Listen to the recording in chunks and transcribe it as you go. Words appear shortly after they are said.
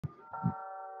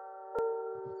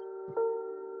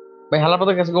ভাই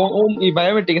হালাপদের কাছে ও এই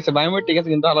বায়োমেট্রিক আছে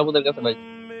কিন্তু হালাপদের কাছে ভাই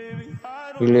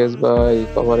ইলিয়াস ভাই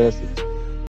কভারে আছে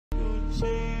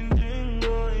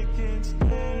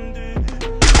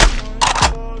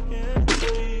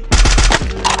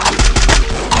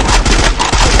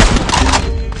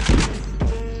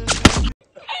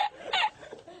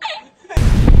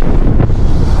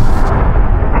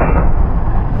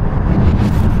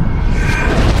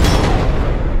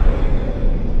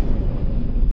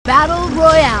Battle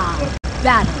Royale.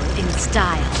 Battle in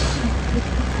style.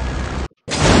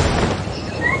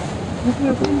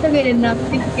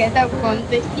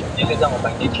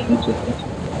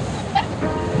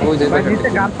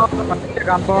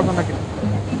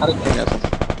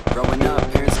 Growing up,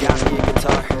 parents got me a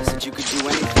guitar, said you could do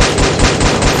anything.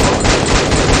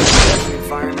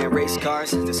 Fireman, race cars,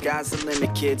 the sky's the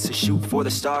limit, kids, so shoot for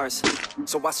the stars.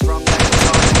 So I strung that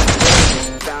guitar,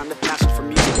 found a passion for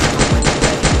music.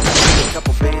 Played a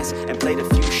couple bands and played a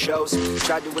few shows.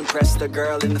 Tried to impress the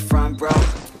girl in the front row,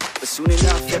 but soon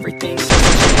enough everything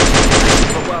started changing.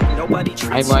 Grow up, nobody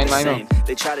treats you the same.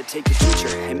 They try to take your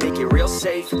future and make it real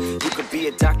safe. You could be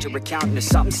a doctor, accountant, or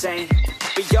something sane.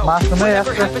 But yo,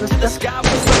 whatever happened to the sky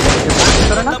was the limit. I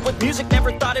fell in love with music,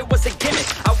 never thought it was a gimmick.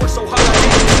 I worked so hard, I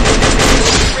didn't.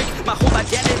 My whole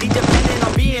identity depended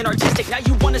on being artistic. Now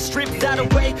you wanna strip that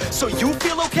away, so you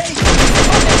feel okay?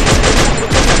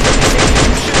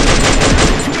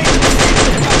 You made a mistake,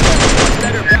 but if I felt much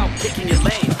better about picking your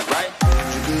lane, right?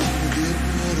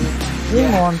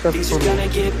 Things are gonna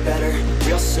get better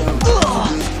real soon.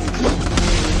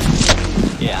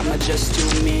 Yeah, I'ma just do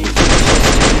me,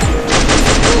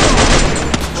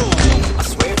 I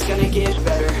swear it's gonna get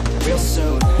better real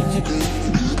soon.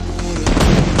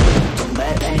 Don't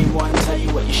let anyone tell you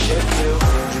what you should do.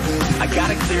 I got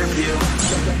a clear view.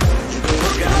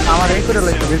 আমার এই করে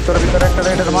লাগবে ভিতরে একটা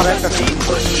red মারা একটা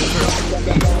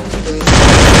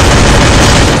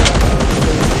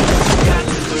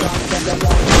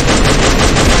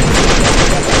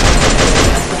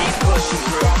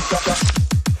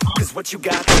Cause what you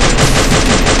got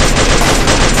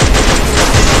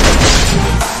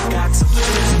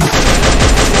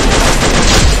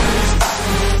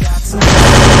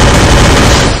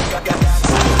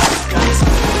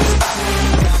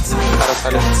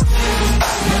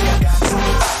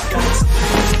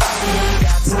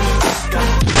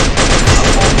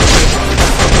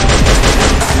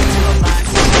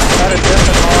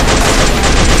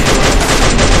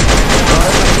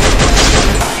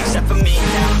except for me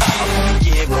now, I won't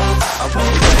give up, I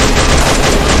won't let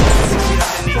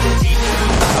underneath the deep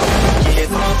ground. I won't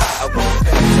give up, I won't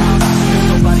back down.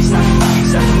 Nobody's stopping me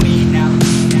except for me now.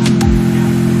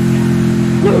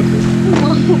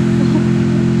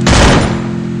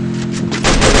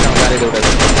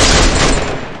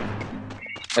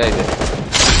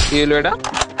 কি হলো এটা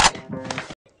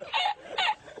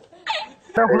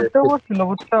হতে বসছিল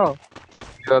বুঝছো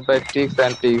তাই tricks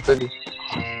and tricks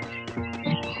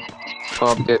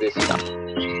সব দিয়ে দিছিলাম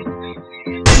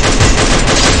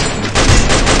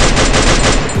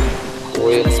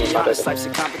Life's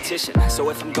a competition, so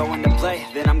if I'm going to play,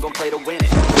 then I'm gonna play to win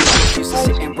it. Used to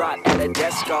sit and rot at a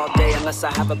desk all day unless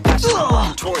I have a passion I'm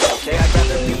working towards, okay? I'd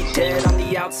rather be dead on the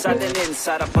outside than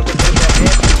inside. I'm pulling through the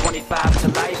head from 25 to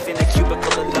life in a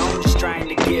cubicle alone, just trying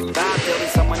to get by,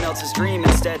 building someone else's dream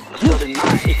instead of building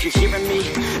mine. If you're hearing me,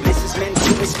 this is meant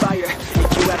to inspire.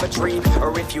 If you have a dream or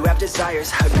if you have desires,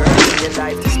 a girl in your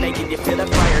life that's making you feel the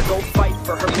fire. Go fight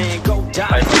for her man, go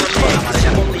die for her man. 'Cause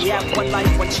you only have one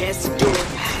life, one chance to do it.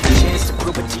 A chance to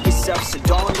prove it to yourself, so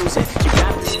don't lose it. You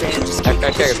got this, man, just keep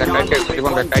pushing on through it.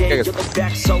 One day you'll look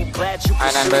back so glad you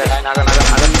pursued it.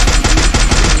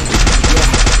 Yeah,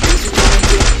 things are gonna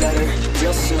get better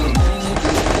real soon.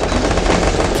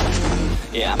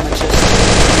 Yeah, I'ma just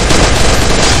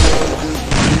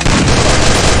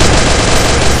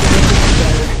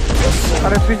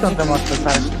আরে পিছনতে মারতে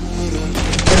sir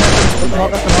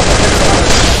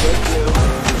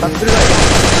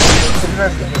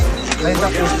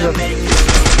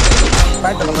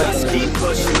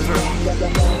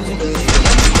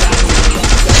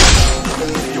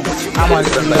আমার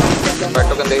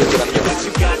ব্যাকটকে দেখেছিলাম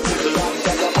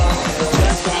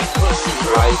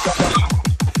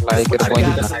লাইকের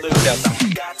point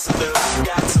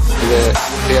ये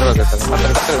clear हो गया था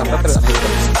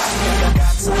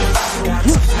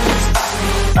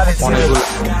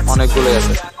অনেকগুলো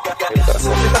আছে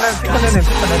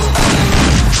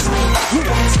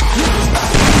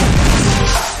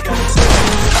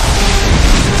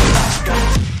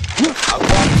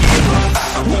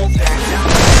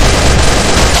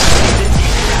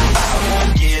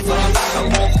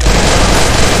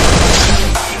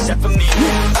except for me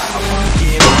now.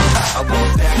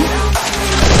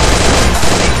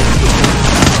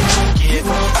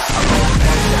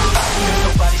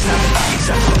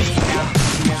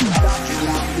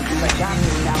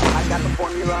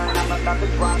 on the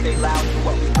grind, they loud for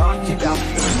what we talking about.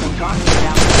 We're talking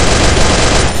now.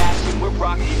 Action, we're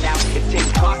rocking now. It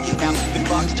takes talking now. The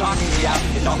clock's talking me out,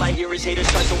 and all I hear is haters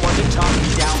try so hard to talk me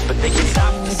down, but they can't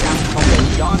stop the sound.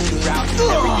 Already on the ground.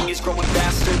 Everything is growing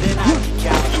faster than I can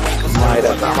count. You ain't gonna slow me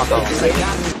down, 'cause I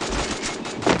got it.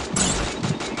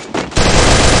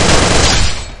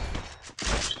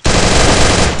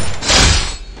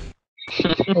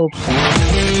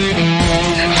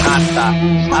 আটটা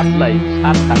আটলাই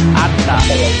আটটা আটটা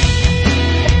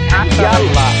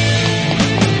আল্লাহ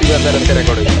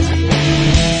record হয়েছে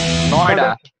 9টা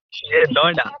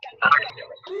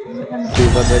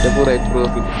এটা পুরো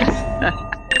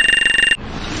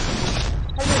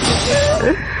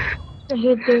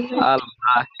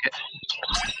আল্লাহ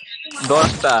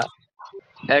 10টা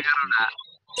 11টা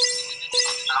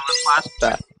আমার 5টা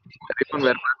রিপন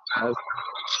বের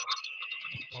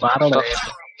 12টা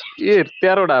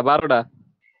 13টা 12টা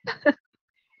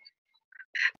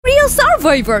প্রিয়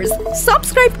সার্ভাইভার্স,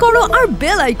 সাবস্ক্রাইব করো আর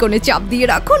বেল আইকনে চাপ দিয়ে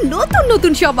রাখো নতুন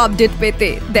নতুন সব আপডেট পেতে।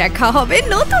 দেখা হবে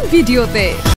নতুন ভিডিওতে।